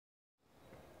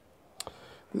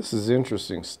This is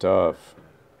interesting stuff.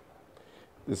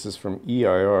 This is from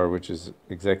EIR, which is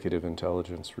Executive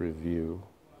Intelligence Review,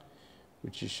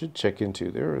 which you should check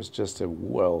into. There is just a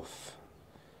wealth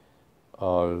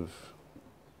of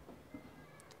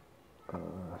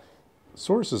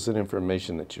sources and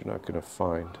information that you're not going to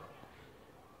find.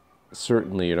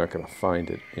 Certainly, you're not going to find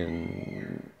it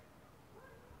in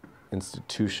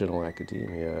institutional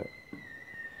academia.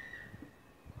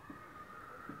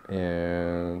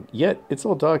 And yet, it's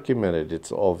all documented. It's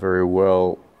all very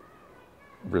well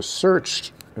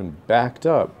researched and backed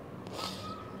up.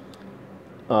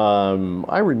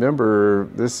 I remember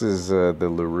this is the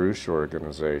LaRouche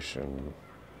organization,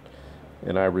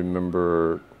 and I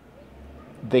remember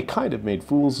they kind of made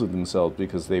fools of themselves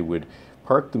because they would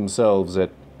park themselves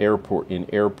at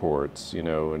airports, you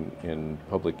know, in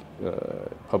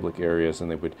public areas,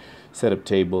 and they would set up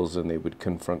tables and they would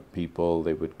confront people.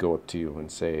 They would go up to you and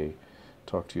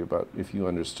talk to you about if you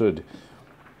understood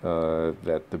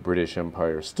that the British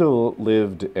Empire still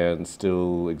lived and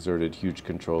still exerted huge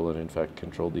control and in fact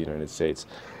controlled the United States.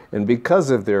 And because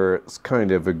of their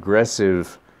kind of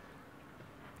aggressive,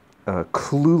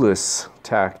 clueless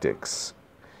tactics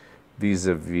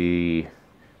vis-a-vis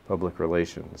public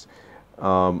relations,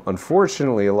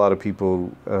 unfortunately a lot of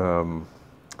people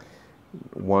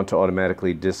want to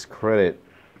automatically discredit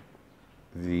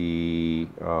the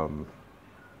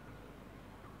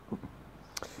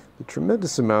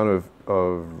tremendous amount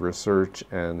of research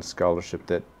and scholarship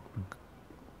that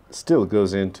still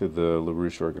goes into the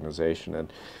LaRouche organization.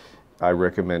 And I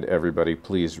recommend everybody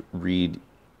please read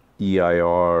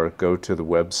EIR, go to the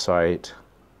website,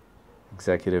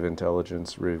 Executive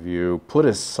Intelligence Review, put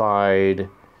aside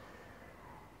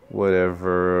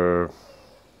whatever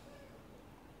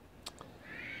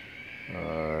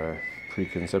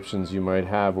preconceptions you might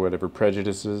have, whatever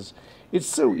prejudices. It's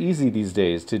so easy these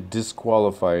days to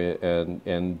disqualify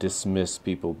and dismiss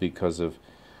people because of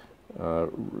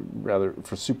rather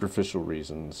for superficial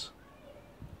reasons.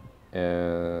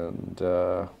 And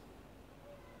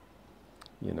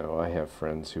you know, I have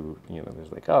friends who, you know,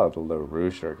 there's like, oh, the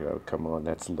LaRouche, oh, come on,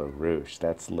 that's LaRouche,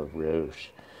 that's LaRouche.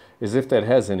 As if that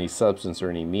has any substance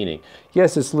or any meaning.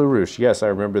 Yes, it's LaRouche. Yes, I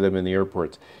remember them in the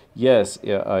airports. Yes,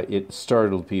 it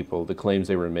startled people, the claims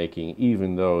they were making,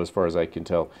 even though, as far as I can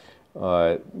tell,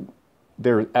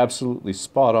 they're absolutely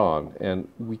spot on. And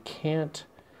we can't,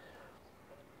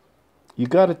 you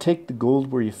got to take the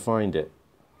gold where you find it.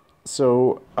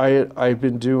 So I've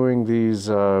been doing these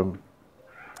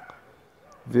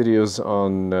videos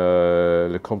on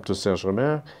le Comte de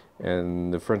St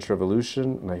and the French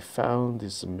Revolution, and I found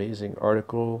this amazing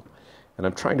article, and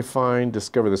I'm trying to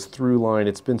discover this through line.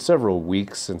 It's been several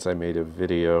weeks since I made a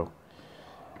video,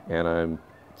 and I'm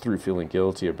through feeling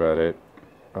guilty about it.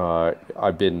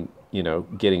 I've been, you know,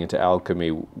 getting into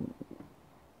alchemy,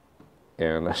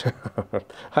 and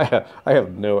I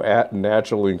have no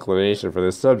natural inclination for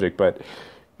this subject, but,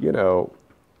 you know,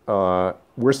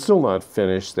 we're still not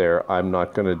finished there. I'm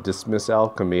not going to dismiss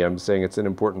alchemy. I'm saying it's an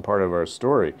important part of our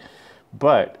story.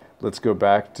 But let's go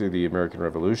back to the American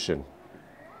Revolution.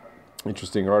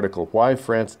 Interesting article, Why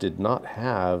France Did Not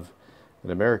Have an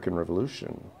American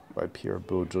Revolution by Pierre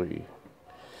Baudry.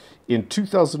 In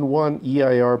 2001,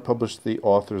 EIR published the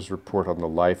author's report on the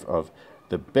life of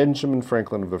the Benjamin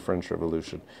Franklin of the French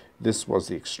Revolution. This was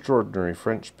the extraordinary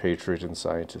French patriot and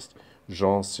scientist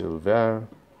Jean-Sylvain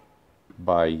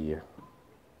Bailly.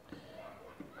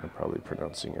 I'm probably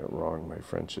pronouncing it wrong. My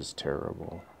French is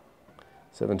terrible.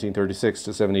 1736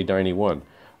 to 1791.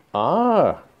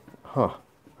 I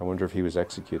wonder if he was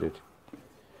executed.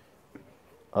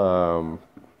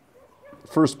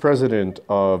 First president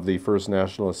of the First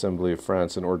National Assembly of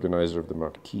France and organizer of the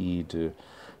Marquis de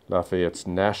Lafayette's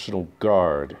National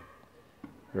Guard.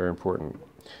 Very important.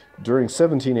 During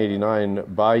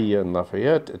 1789, Bailly and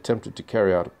Lafayette attempted to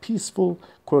carry out a peaceful,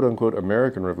 quote-unquote,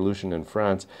 American Revolution in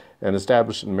France and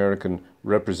establish an American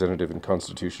representative and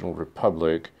constitutional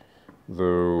republic,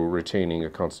 though retaining a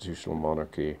constitutional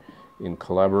monarchy, in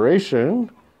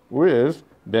collaboration with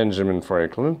Benjamin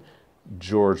Franklin,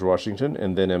 George Washington,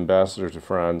 and then ambassador to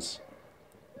France,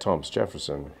 Thomas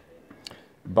Jefferson.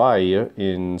 Bailly,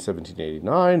 in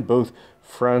 1789, both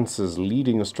France's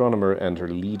leading astronomer and her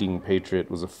leading patriot,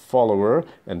 was a follower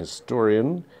and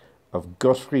historian of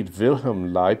Gottfried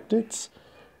Wilhelm Leibniz,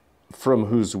 from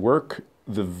whose works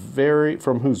the very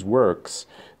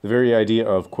idea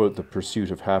of, quote, the pursuit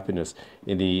of happiness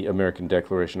in the American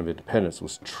Declaration of Independence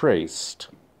was traced.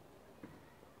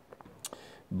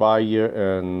 Bailly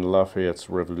and Lafayette's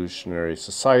Revolutionary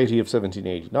Society of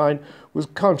 1789 was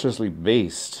consciously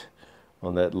based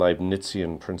on that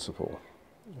Leibnizian principle.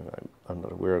 I'm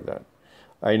not aware of that.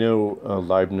 I know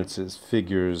Leibniz's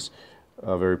figures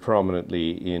very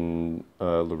prominently in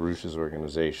LaRouche's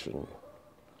organization.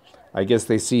 I guess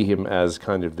they see him as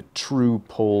kind of the true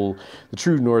pole, the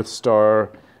true North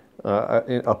Star,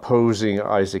 opposing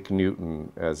Isaac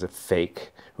Newton as a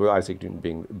fake, with Isaac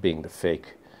Newton being the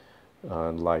fake,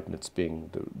 and Leibniz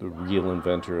being the real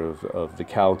inventor of the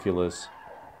calculus.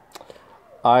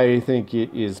 I think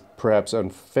it is perhaps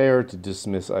unfair to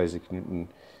dismiss Isaac Newton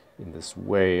in this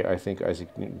way. I think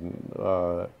Isaac Newton,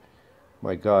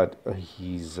 my God,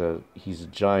 he's a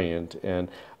giant, and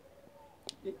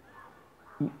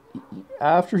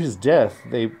after his death,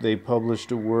 they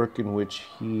published a work in which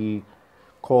he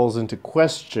calls into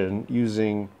question,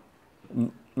 using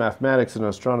mathematics and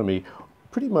astronomy,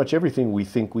 pretty much everything we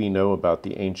think we know about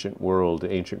the ancient world,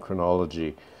 the ancient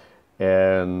chronology.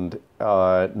 And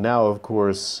now, of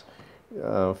course,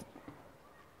 or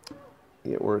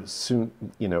soon,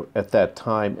 at that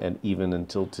time and even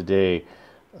until today,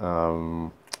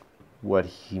 what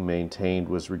he maintained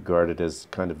was regarded as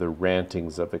kind of the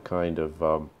rantings of a kind of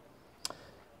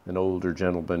an older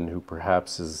gentleman who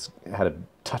perhaps has had a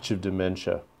touch of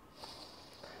dementia.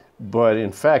 But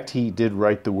in fact, he did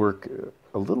write the work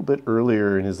a little bit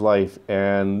earlier in his life,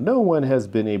 and no one has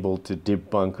been able to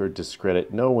debunk or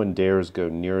discredit. No one dares go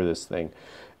near this thing.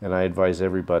 And I advise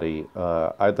everybody,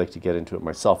 I'd like to get into it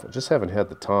myself. I just haven't had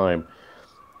the time.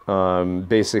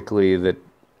 Basically, that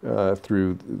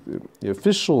through the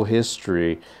official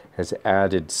history has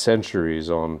added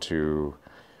centuries onto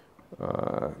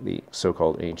the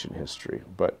so-called ancient history.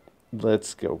 But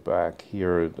let's go back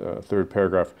here, third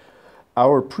paragraph.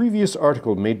 Our previous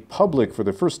article made public for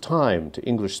the first time to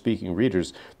English-speaking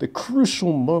readers the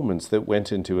crucial moments that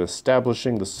went into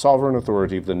establishing the sovereign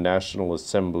authority of the National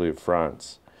Assembly of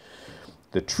France.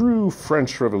 The true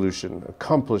French Revolution,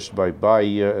 accomplished by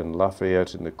Bailly and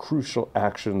Lafayette in the crucial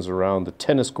actions around the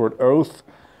tennis court oath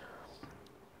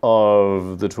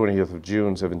of the 20th of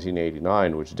June,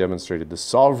 1789, which demonstrated the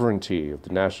sovereignty of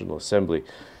the National Assembly,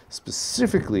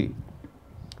 specifically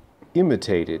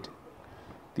imitated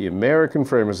the American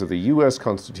framers of the U.S.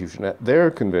 Constitution at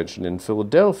their convention in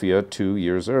Philadelphia 2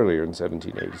 years earlier in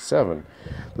 1787.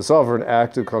 The sovereign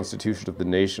active constitution of the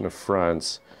nation of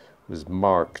France was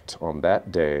marked on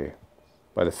that day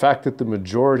by the fact that the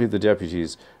majority of the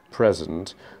deputies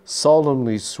present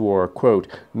solemnly swore, quote,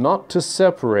 not to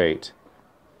separate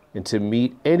and to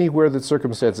meet anywhere that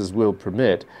circumstances will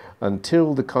permit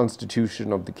until the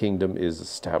constitution of the kingdom is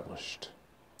established.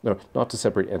 No, not to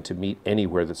separate and to meet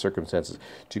anywhere that circumstances,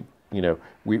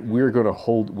 we're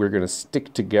going to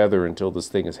stick together until this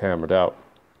thing is hammered out.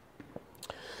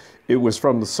 It was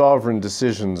from the sovereign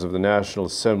decisions of the National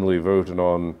Assembly voted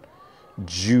on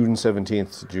June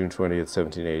 17th to June 20th,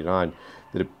 1789,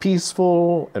 that a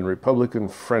peaceful and republican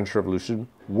French Revolution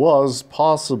was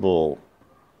possible.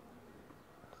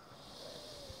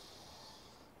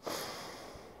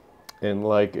 And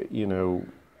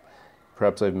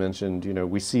perhaps I've mentioned,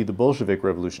 we see the Bolshevik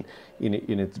Revolution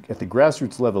at the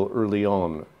grassroots level early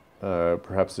on.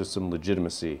 Perhaps there's some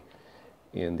legitimacy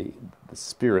in the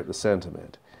spirit, the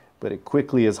sentiment, but it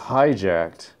quickly is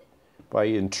hijacked by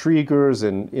intriguers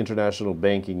and international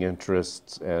banking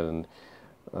interests and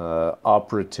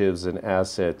operatives and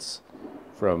assets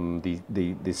from the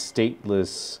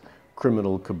stateless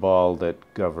criminal cabal that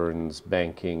governs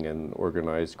banking and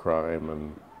organized crime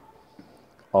and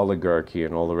oligarchy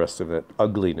and all the rest of that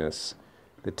ugliness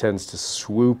that tends to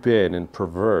swoop in and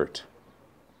pervert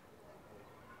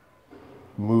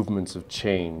movements of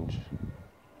change,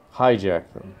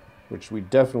 hijack them, which we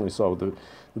definitely saw with the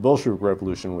Bolshevik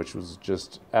Revolution, which was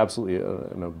just absolutely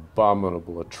an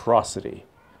abominable atrocity.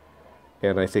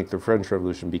 And I think the French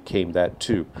Revolution became that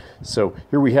too. So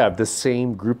here we have the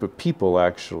same group of people,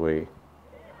 actually,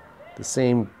 the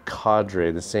same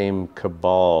cadre, the same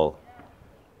cabal,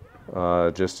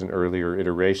 just an earlier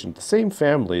iteration. The same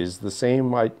families, the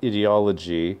same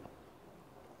ideology.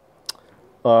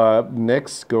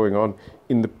 Next, going on,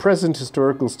 in the present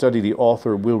historical study, the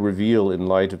author will reveal, in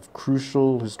light of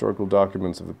crucial historical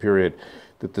documents of the period,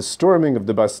 that the storming of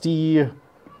the Bastille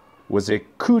was a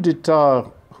coup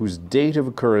d'etat whose date of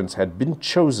occurrence had been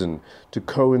chosen to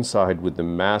coincide with the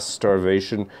mass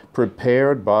starvation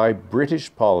prepared by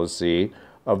British policy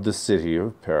of the city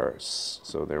of Paris.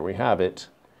 So there we have it.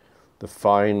 The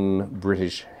fine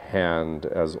British hand,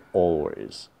 as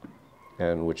always,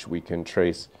 and which we can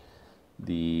trace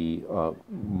the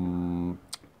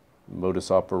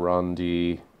modus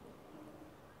operandi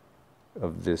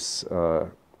of this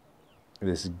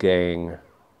gang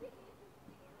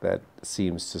that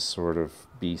seems to sort of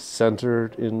be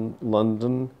centered in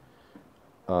London,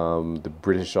 the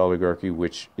British oligarchy,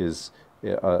 which is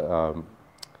you know,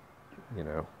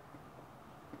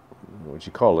 what would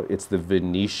you call it? It's the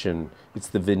Venetian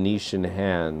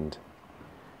hand,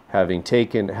 having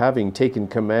taken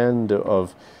command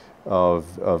of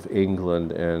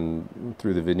England and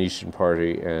through the Venetian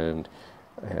party and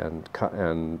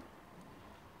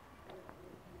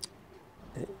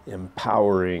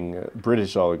empowering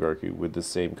British oligarchy with the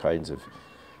same kinds of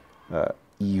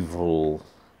evil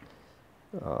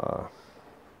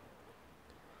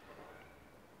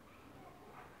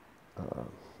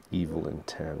evil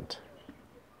intent.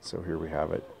 So here we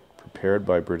have it, prepared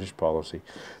by British policy.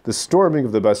 The storming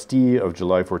of the Bastille of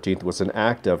July 14th was an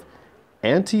act of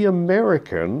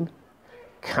anti-American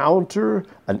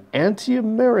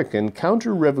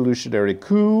counter-revolutionary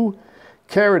coup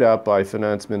carried out by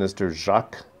Finance Minister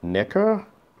Jacques Necker,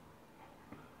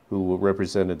 who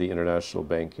represented the international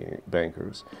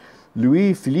bankers,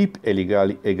 Louis-Philippe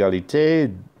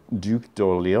Égalité, Duc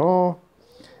d'Orléans,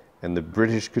 and the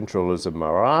British controllers of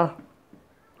Marat,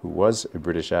 who was a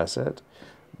British asset,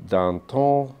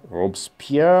 Danton,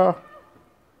 Robespierre,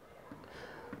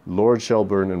 Lord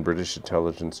Shelburne, and British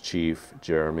intelligence chief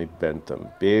Jeremy Bentham.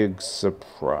 Big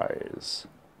surprise.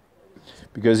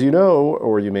 Because you know,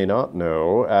 or you may not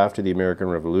know, after the American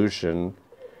Revolution,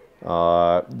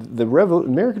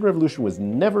 American Revolution was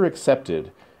never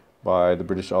accepted by the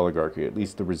British oligarchy, at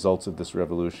least the results of this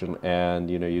revolution.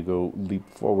 And, you know, you go leap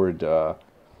forward,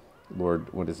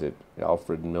 Lord, what is it,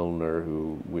 Alfred Milner,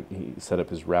 he set up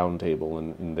his round table,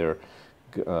 and in their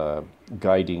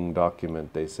guiding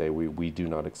document, they say, we do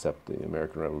not accept the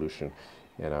American Revolution,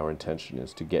 and our intention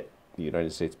is to get the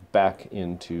United States back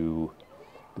into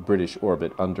the British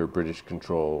orbit under British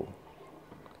control,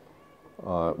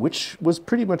 which was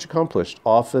pretty much accomplished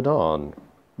off and on,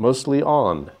 mostly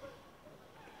on,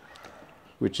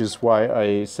 which is why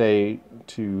I say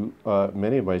to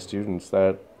many of my students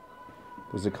that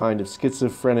there's a kind of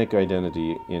schizophrenic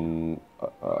identity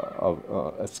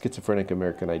a schizophrenic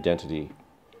American identity,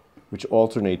 which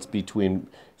alternates between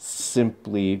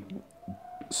simply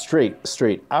straight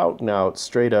out and out,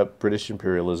 straight up British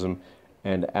imperialism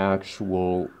and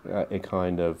actual a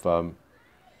kind of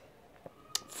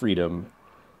freedom.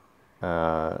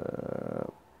 The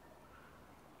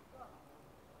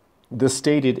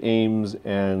stated aims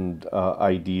and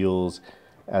ideals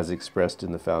as expressed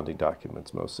in the founding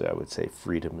documents, mostly I would say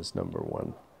freedom is number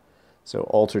one. So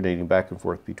alternating back and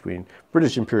forth between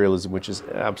British imperialism, which is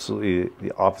absolutely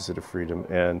the opposite of freedom,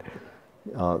 and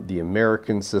the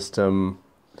American system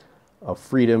of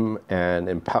freedom and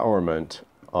empowerment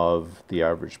of the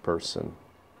average person.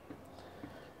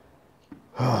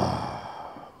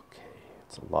 Okay,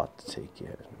 it's a lot to take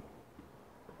in.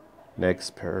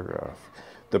 Next paragraph.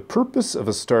 The purpose of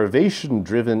a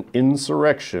starvation-driven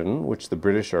insurrection, which the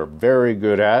British are very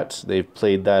good at, they've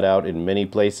played that out in many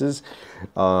places.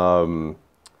 Ireland,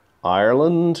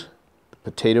 the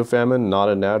potato famine, not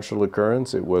a natural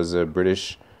occurrence. It was a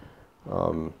British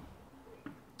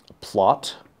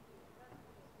plot.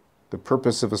 The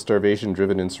purpose of a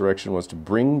starvation-driven insurrection was to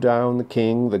bring down the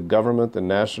king, the government, the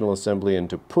National Assembly, and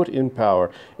to put in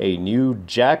power a new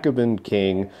Jacobin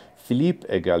king, Philippe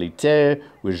Égalité,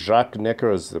 with Jacques Necker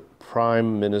as the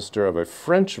prime minister of a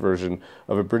French version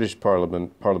of a British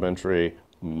parliamentary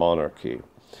monarchy.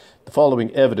 The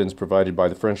following evidence provided by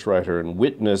the French writer and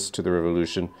witness to the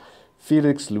revolution,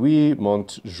 Félix Louis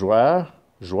Montjoie,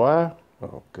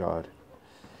 oh God,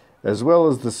 as well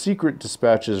as the secret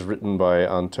dispatches written by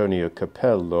Antonio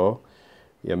Capello,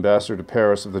 the ambassador to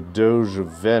Paris of the Doge of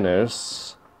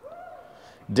Venice,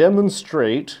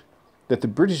 demonstrate that the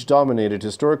British-dominated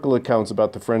historical accounts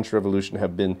about the French Revolution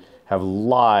have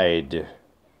lied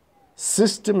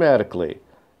systematically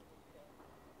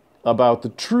about the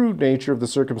true nature of the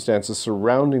circumstances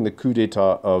surrounding the coup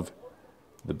d'état of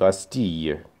the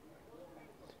Bastille.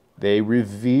 They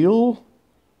reveal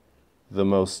the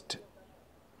most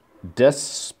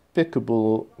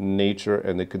despicable nature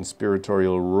and the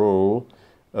conspiratorial role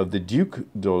of the Duc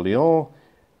d'Orléans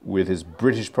with his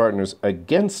British partners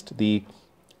against the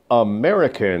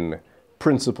American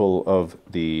principle of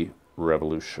the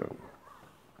revolution.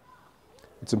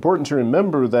 It's important to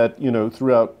remember that, you know,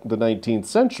 throughout the 19th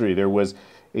century, there was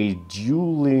a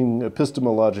dueling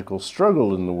epistemological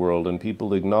struggle in the world, and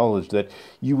people acknowledged that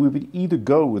you would either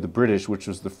go with the British, which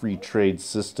was the free trade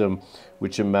system,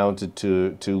 which amounted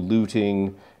to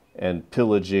looting and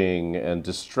pillaging and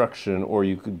destruction, or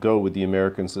you could go with the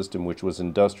American system, which was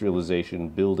industrialization,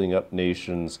 building up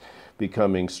nations,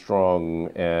 becoming strong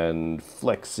and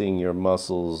flexing your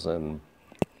muscles and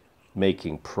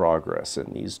making progress.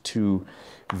 And these two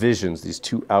visions, these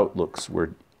two outlooks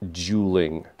were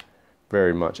dueling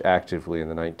very much actively in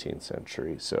the 19th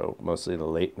century, so mostly the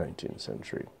late 19th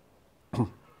century.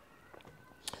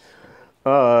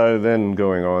 Then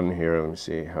going on here, let me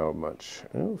see how much.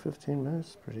 Oh, 15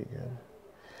 minutes, pretty good.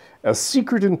 A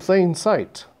secret in plain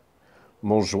sight.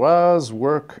 Montjoie's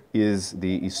work is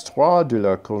the Histoire de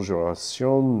la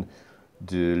Conjuration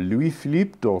de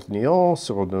Louis-Philippe d'Orléans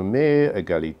surnommé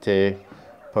Égalité,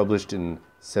 published in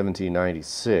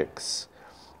 1796.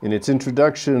 In its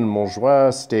introduction, Montjoie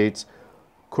states,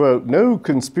 quote, "No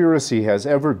conspiracy has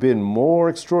ever been more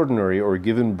extraordinary or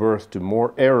given birth to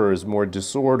more errors, more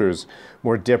disorders,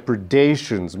 more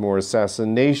depredations, more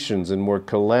assassinations, and more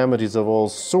calamities of all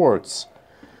sorts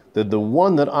than the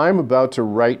one that I'm about to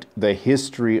write the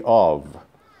history of.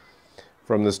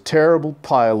 From this terrible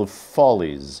pile of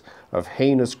follies, of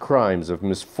heinous crimes, of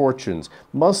misfortunes,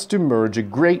 must emerge a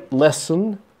great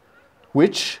lesson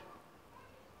which,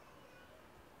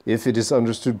 if it is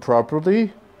understood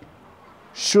properly,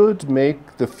 should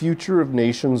make the future of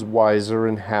nations wiser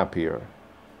and happier.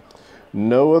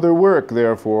 No other work,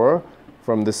 therefore,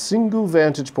 from the single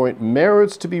vantage point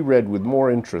merits to be read with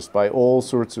more interest by all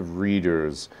sorts of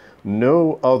readers.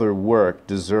 No other work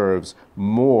deserves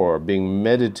more being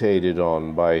meditated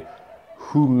on by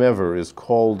whoever is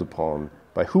called upon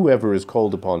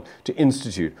to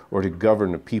institute or to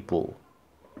govern a people.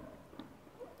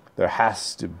 There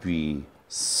has to be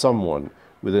someone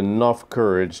with enough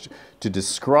courage to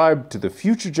describe to the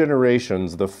future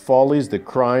generations the follies, the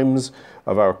crimes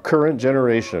of our current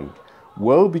generation.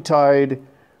 Woe betide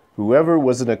whoever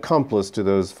was an accomplice to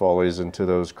those follies and to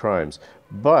those crimes.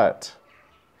 But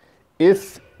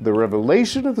if the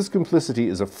revelation of this complicity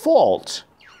is a fault,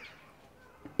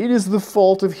 it is the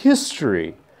fault of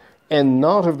history and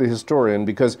not of the historian,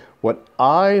 because what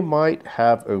I might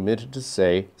have omitted to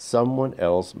say, someone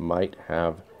else might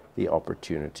have the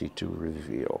opportunity to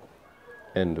reveal."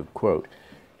 End of quote.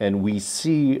 And we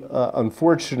see,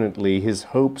 unfortunately, his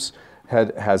hopes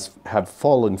have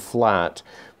fallen flat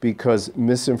because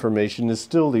misinformation is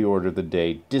still the order of the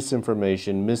day.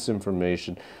 Disinformation,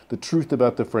 misinformation. The truth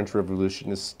about the French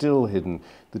Revolution is still hidden.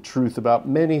 The truth about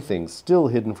many things still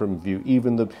hidden from view.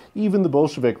 Even the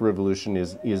Bolshevik Revolution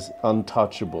is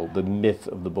untouchable. The myth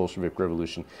of the Bolshevik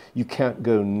Revolution. You can't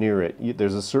go near it.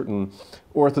 There's a certain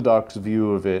orthodox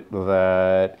view of it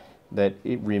that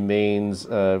it remains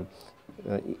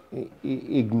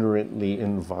ignorantly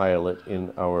inviolate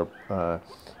in our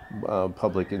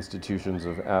public institutions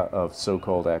of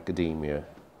so-called academia.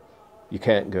 You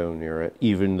can't go near it,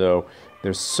 even though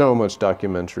there's so much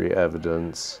documentary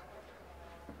evidence.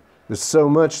 There's so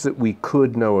much that we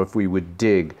could know if we would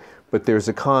dig, but there's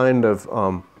a kind of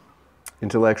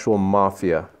intellectual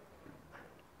mafia,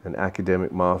 an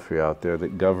academic mafia out there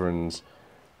that governs,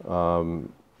 that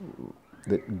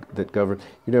govern.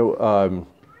 You know,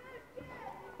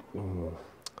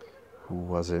 who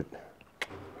was it?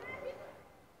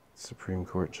 Supreme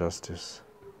Court Justice.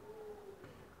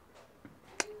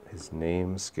 His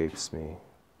name escapes me.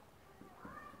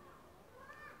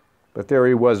 But there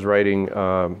he was writing,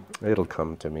 it'll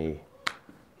come to me.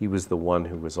 He was the one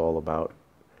who was all about,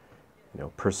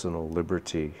 personal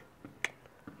liberty.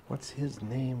 What's his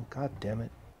name? God damn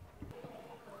it.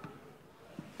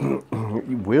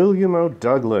 William O.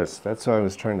 Douglas. That's what I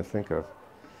was trying to think of.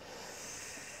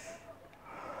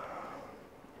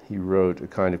 He wrote a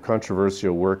kind of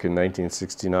controversial work in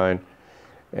 1969,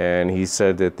 and he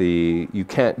said that you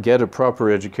can't get a proper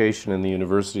education in the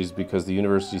universities because the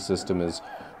university system is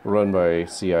run by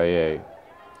CIA.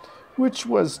 Which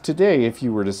was today, if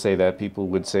you were to say that, people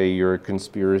would say you're a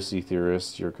conspiracy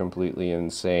theorist, you're completely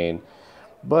insane.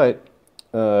 But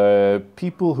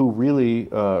people who really,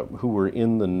 who were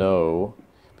in the know,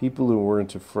 people who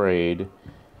weren't afraid,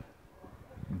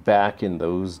 back in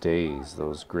those days,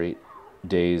 those great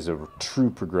days of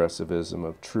true progressivism,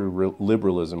 of true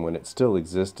liberalism, when it still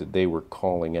existed, they were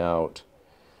calling out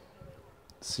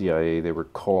CIA, they were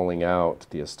calling out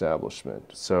the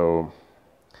establishment. So,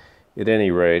 at any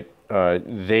rate, but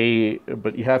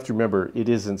you have to remember, it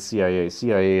isn't CIA.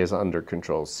 CIA is under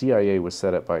control. CIA was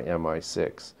set up by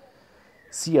MI6.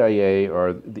 CIA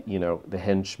are, the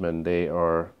henchmen. They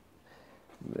are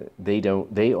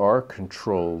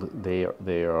controlled. They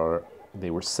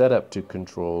were set up to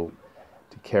control,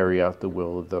 to carry out the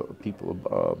will of the people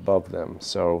above them.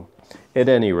 So, at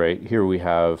any rate, here we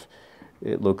have,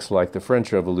 it looks like the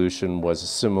French Revolution was a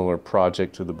similar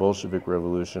project to the Bolshevik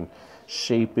Revolution,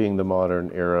 shaping the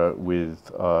modern era with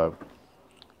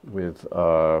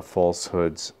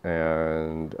falsehoods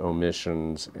and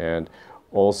omissions, and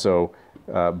also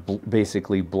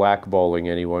basically blackballing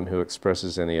anyone who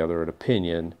expresses any other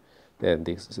opinion than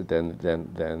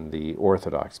the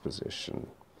orthodox position.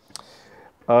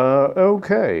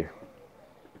 Okay.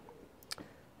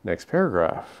 Next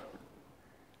paragraph.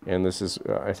 And this is,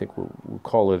 I think we'll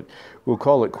call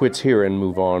it quits here and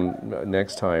move on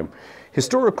next time.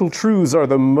 Historical truths are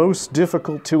the most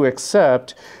difficult to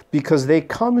accept because they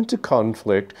come into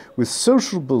conflict with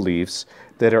social beliefs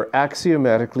that are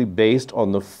axiomatically based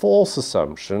on the false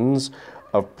assumptions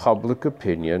of public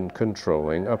opinion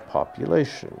controlling a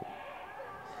population.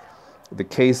 The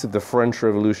case of the French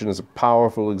Revolution is a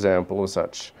powerful example of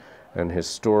such an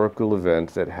historical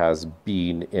event that has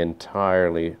been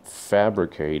entirely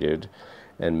fabricated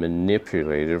and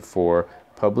manipulated for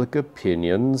public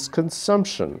opinion's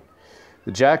consumption.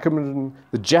 The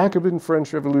Jacobin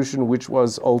French Revolution, which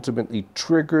was ultimately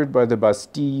triggered by the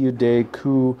Bastille Day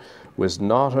coup, was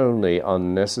not only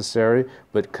unnecessary,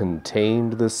 but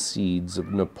contained the seeds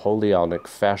of Napoleonic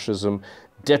fascism,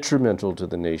 detrimental to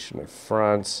the nation of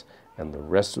France and the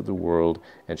rest of the world,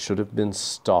 and should have been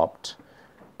stopped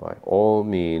by all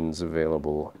means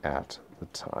available at the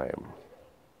time.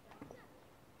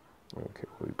 Okay,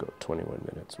 we've got 21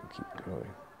 minutes, we'll keep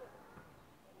going.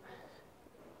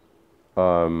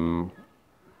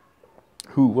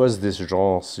 Who was this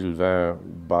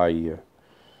Jean-Sylvain Baille?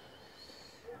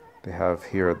 They have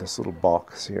here this little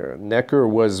box here. Necker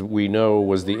we know,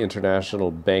 was the international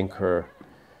banker,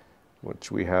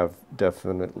 which we have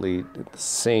definitely the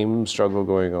same struggle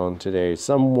going on today.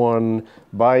 Someone,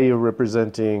 Baille,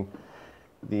 representing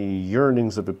the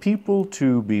yearnings of the people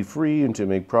to be free and to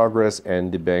make progress,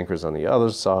 and the bankers on the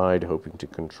other side hoping to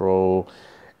control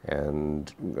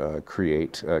and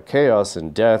create chaos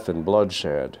and death and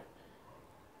bloodshed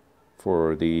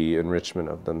for the enrichment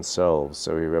of themselves.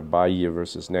 So we have Baille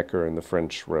versus Necker in the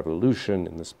French Revolution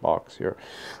in this box here.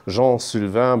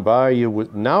 Jean-Sylvain Baille was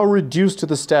now reduced to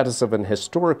the status of an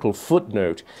historical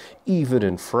footnote, even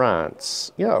in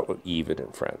France. Yeah, even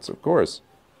in France, of course.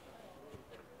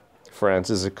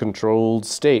 France is a controlled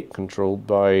state, controlled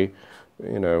by,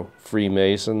 you know,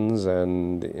 Freemasons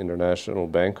and international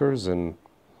bankers and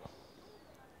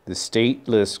the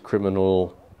stateless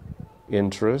criminal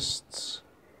interests.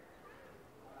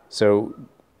 So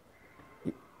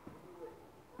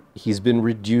he's been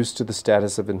reduced to the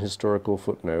status of an historical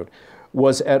footnote,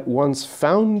 was at once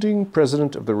founding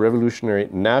president of the Revolutionary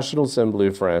National Assembly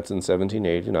of France in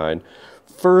 1789,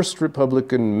 first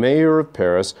Republican mayor of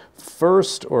Paris,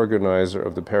 first organizer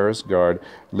of the Paris Guard,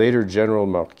 later General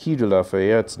Marquis de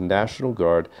Lafayette's National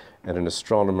Guard, and an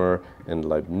astronomer and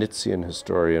Leibnizian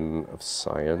historian of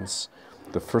science,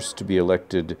 the first to be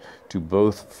elected to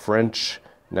both French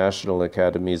National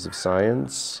Academies of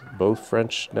Science, both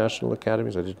French National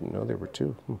Academies. I didn't know there were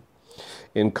two.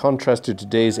 In contrast to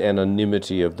today's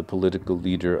anonymity of the political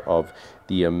leader of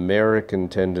the American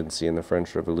tendency in the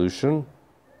French Revolution,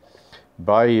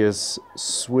 Baille's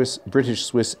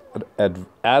British-Swiss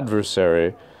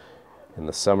adversary in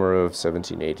the summer of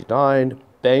 1789,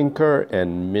 banker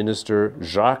and minister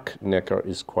Jacques Necker,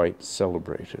 is quite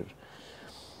celebrated.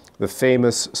 The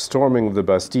famous storming of the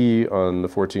Bastille on the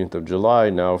 14th of July,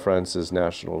 now France's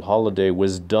national holiday,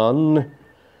 was done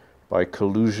by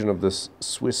collusion of the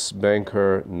Swiss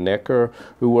banker Necker,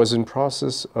 who was in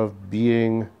process of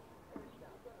being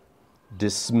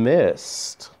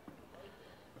dismissed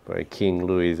by King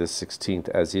Louis XVI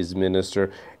as his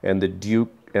minister, and the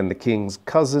Duke and the King's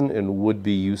cousin and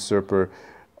would-be usurper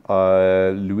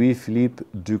Louis-Philippe,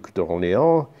 Duc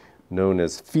d'Orléans, known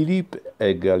as Philippe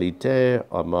Égalité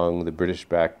among the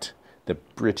British-backed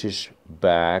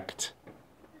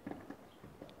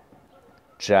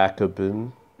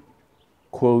Jacobin,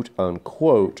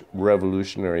 quote-unquote,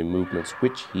 revolutionary movements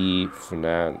which he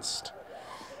financed.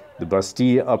 The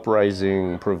Bastille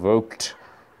uprising, provoked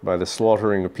by the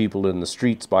slaughtering of people in the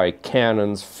streets by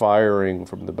cannons firing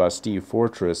from the Bastille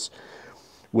fortress,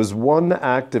 was one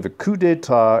act of a coup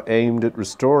d'etat aimed at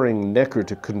restoring Necker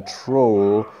to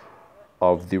control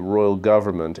of the royal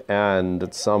government, and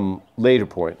at some later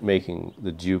point making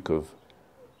the Duke of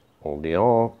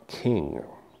Orléans king.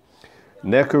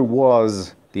 Necker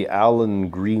was the Alan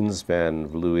Greenspan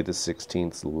of Louis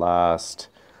XVI's last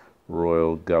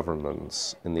royal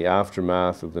governments. In the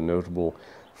aftermath of the notable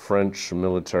French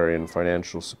military and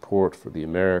financial support for the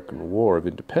American War of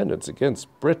Independence against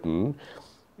Britain,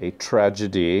 a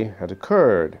tragedy had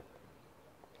occurred.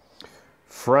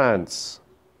 France,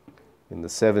 in the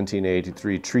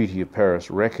 1783 Treaty of Paris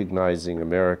recognizing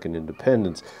American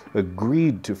independence,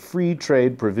 agreed to free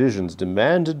trade provisions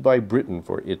demanded by Britain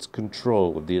for its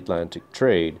control of the Atlantic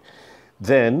trade.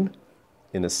 Then,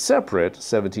 in a separate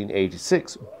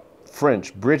 1786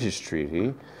 French-British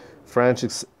treaty,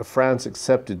 France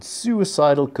accepted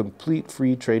suicidal complete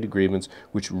free trade agreements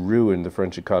which ruined the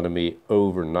French economy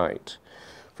overnight.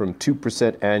 From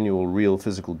 2% annual real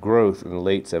physical growth in the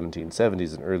late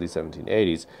 1770s and early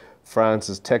 1780s,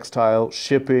 France's textile,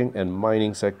 shipping, and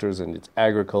mining sectors and its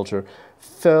agriculture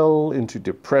fell into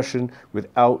depression with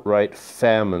outright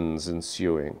famines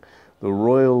ensuing. The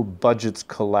royal budgets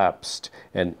collapsed,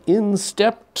 and in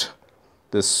stepped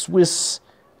the Swiss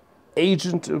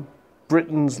agent of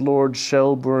Britain's Lord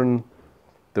Shelburne,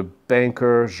 the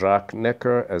banker Jacques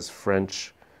Necker, as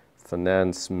French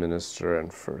finance minister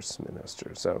and first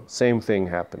minister. So, same thing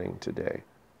happening today.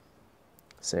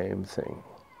 Same thing.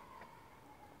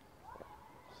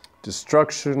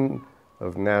 Destruction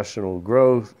of national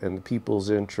growth and the people's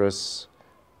interests,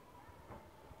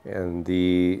 and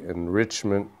the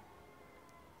enrichment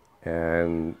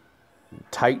and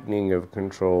tightening of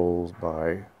controls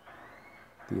by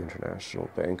the international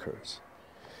bankers.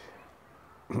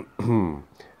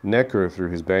 Necker,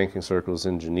 through his banking circles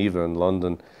in Geneva and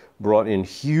London, brought in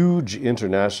huge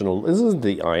international, this is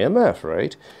the IMF,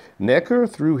 right? Necker,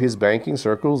 through his banking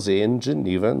circles in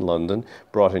Geneva and London,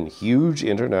 brought in huge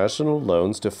international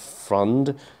loans to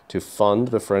fund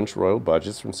the French royal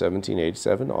budgets from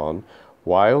 1787 on,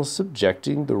 while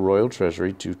subjecting the royal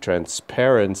treasury to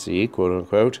transparency, quote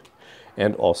unquote,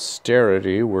 and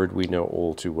austerity, a word we know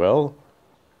all too well.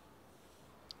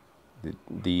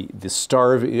 The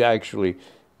starving, actually,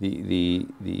 the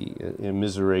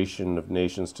immiseration of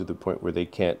nations to the point where they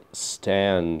can't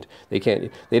stand, they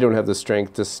don't have the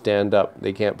strength to stand up,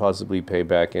 they can't possibly pay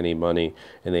back any money,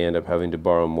 and they end up having to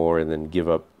borrow more and then give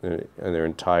up their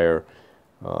entire,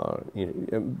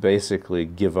 basically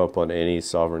give up on any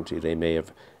sovereignty they may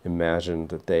have imagined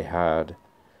that they had.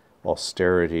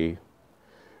 Austerity,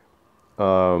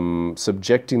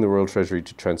 subjecting the royal treasury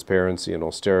to transparency and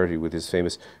austerity with his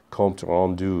famous compte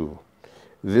rendu.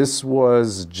 This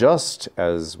was, just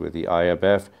as with the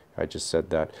IMF, I just said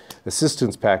that,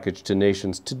 assistance package to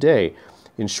nations today.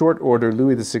 In short order,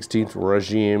 Louis XVI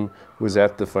regime was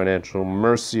at the financial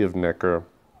mercy of Necker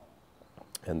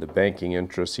and the banking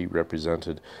interests he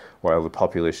represented, while the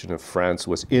population of France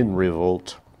was in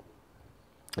revolt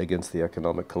against the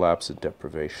economic collapse and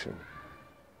deprivation.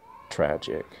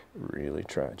 Tragic, really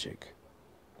tragic.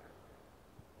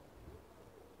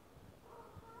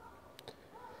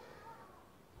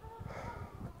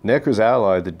 Necker's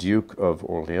ally, the Duke of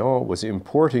Orleans, was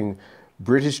importing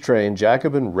British-trained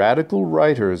Jacobin radical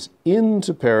writers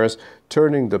into Paris,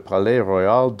 turning the Palais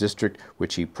Royal district,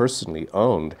 which he personally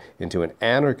owned, into an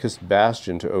anarchist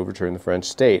bastion to overturn the French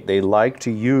state. They like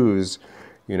to use,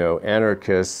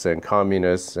 anarchists and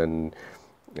communists and,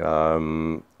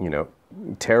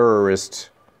 terrorist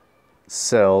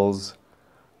cells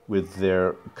with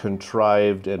their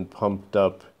contrived and pumped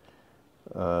up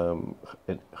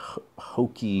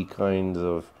hokey kinds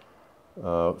of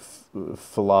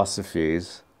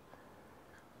philosophies,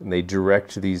 and they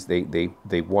direct these,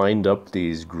 they wind up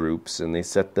these groups and they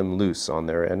set them loose on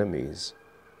their enemies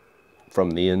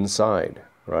from the inside,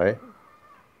 right?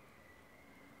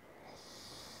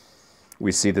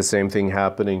 We see the same thing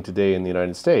happening today in the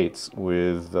United States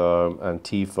with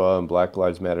Antifa and Black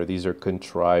Lives Matter. These are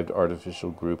contrived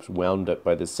artificial groups wound up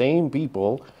by the same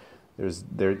people. There's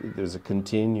a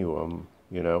continuum,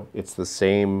 It's the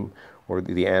same, or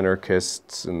the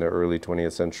anarchists in the early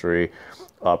 20th century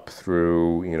up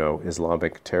through,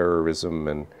 Islamic terrorism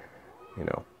and,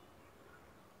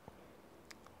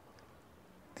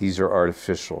 these are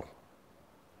artificial,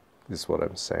 is what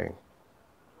I'm saying.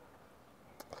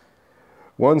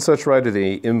 One such writer,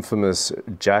 the infamous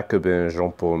Jacobin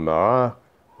Jean-Paul Marat,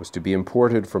 was to be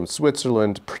imported from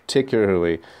Switzerland,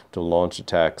 particularly to launch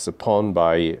attacks upon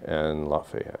Bailly and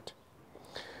Lafayette.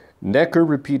 Necker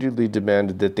repeatedly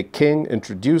demanded that the king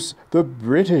introduce the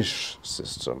British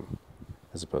system,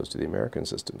 as opposed to the American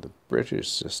system, the British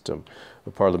system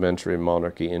of parliamentary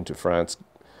monarchy into France,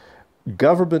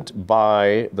 government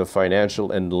by the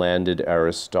financial and landed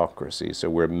aristocracy. So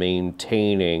we're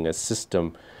maintaining a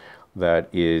system that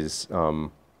is,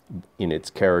 in its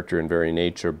character and very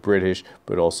nature, British,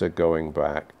 but also going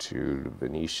back to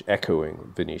Venetian,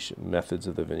 echoing Venetian methods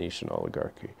of the Venetian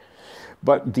oligarchy.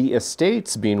 But the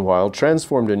estates, meanwhile,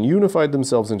 transformed and unified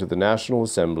themselves into the National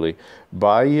Assembly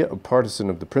by a partisan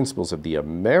of the principles of the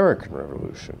American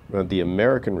Revolution, the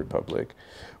American Republic,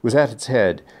 was at its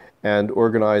head and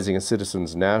organizing a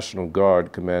citizens' National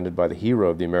Guard commanded by the hero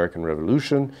of the American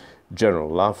Revolution, General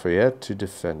Lafayette, to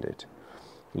defend it.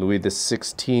 Louis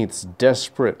XVI's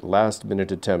desperate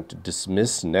last-minute attempt to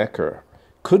dismiss Necker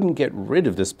couldn't get rid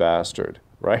of this bastard,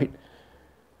 right?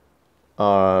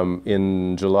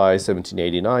 in July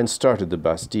 1789, started the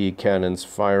Bastille, cannons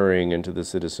firing into the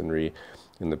citizenry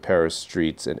in the Paris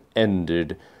streets, and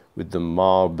ended with the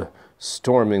mob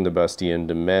storming the Bastille and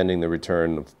demanding the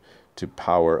return to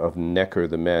power of Necker,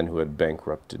 the man who had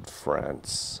bankrupted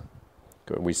France.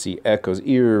 We see echoes,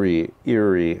 eerie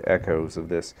echoes of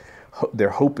this. They're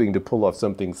hoping to pull off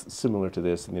something similar to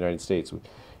this in the United States,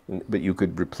 but you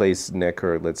could replace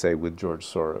Necker, let's say, with George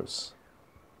Soros.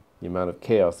 The amount of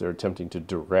chaos they're attempting to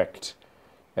direct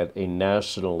at a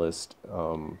nationalist,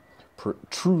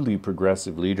 truly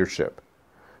progressive leadership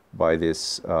by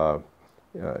this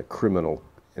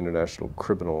international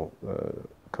criminal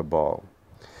cabal.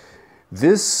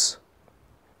 This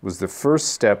was the first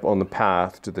step on the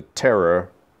path to the terror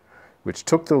which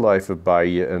took the life of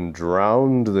Bailly and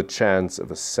drowned the chance of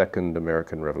a second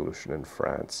American Revolution in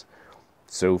France,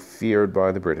 so feared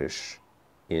by the British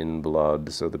in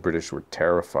blood. So the British were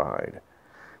terrified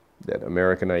that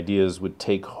American ideas would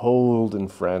take hold in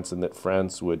France and that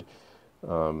France would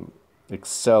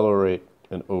accelerate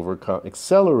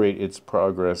its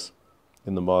progress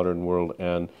in the modern world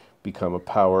and become a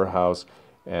powerhouse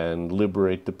and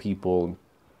liberate the people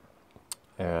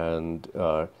and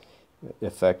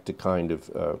effect a kind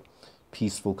of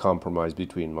peaceful compromise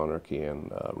between monarchy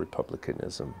and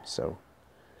republicanism. So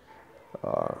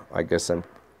I guess I'm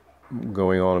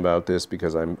going on about this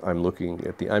because I'm looking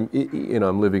at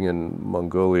I'm living in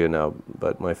Mongolia now,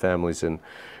 but my family's in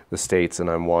the States, and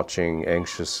I'm watching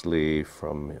anxiously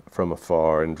from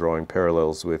afar and drawing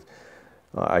parallels with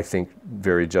I think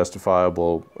very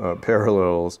justifiable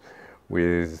parallels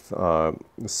with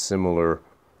similar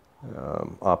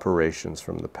operations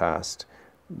from the past.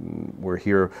 We're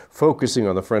here focusing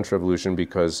on the French Revolution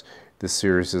because this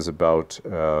series is about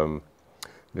the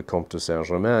Comte de St,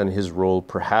 his role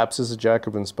perhaps as a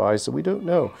Jacobin spy, so we don't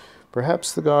know.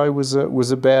 Perhaps the guy was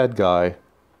a bad guy.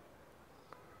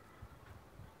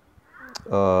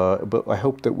 But I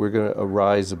hope that we're going to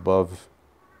rise above,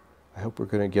 I hope we're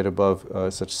going to get above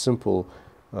such simple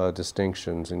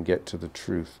distinctions and get to the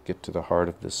truth, get to the heart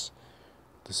of this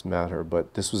matter.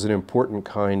 But this was an important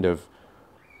kind of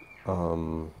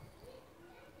what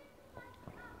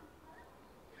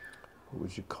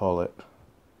would you call it?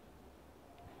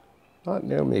 Not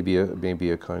now, maybe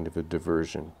a kind of a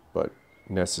diversion, but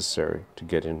necessary to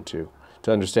get into,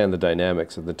 to understand the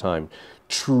dynamics of the time.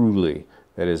 Truly,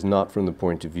 that is not from the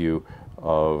point of view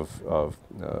of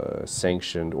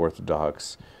sanctioned,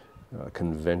 orthodox,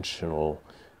 conventional,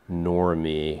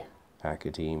 normie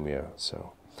academia.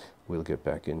 So we'll get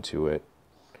back into it.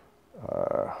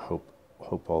 Hope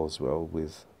all is well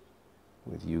with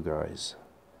you guys.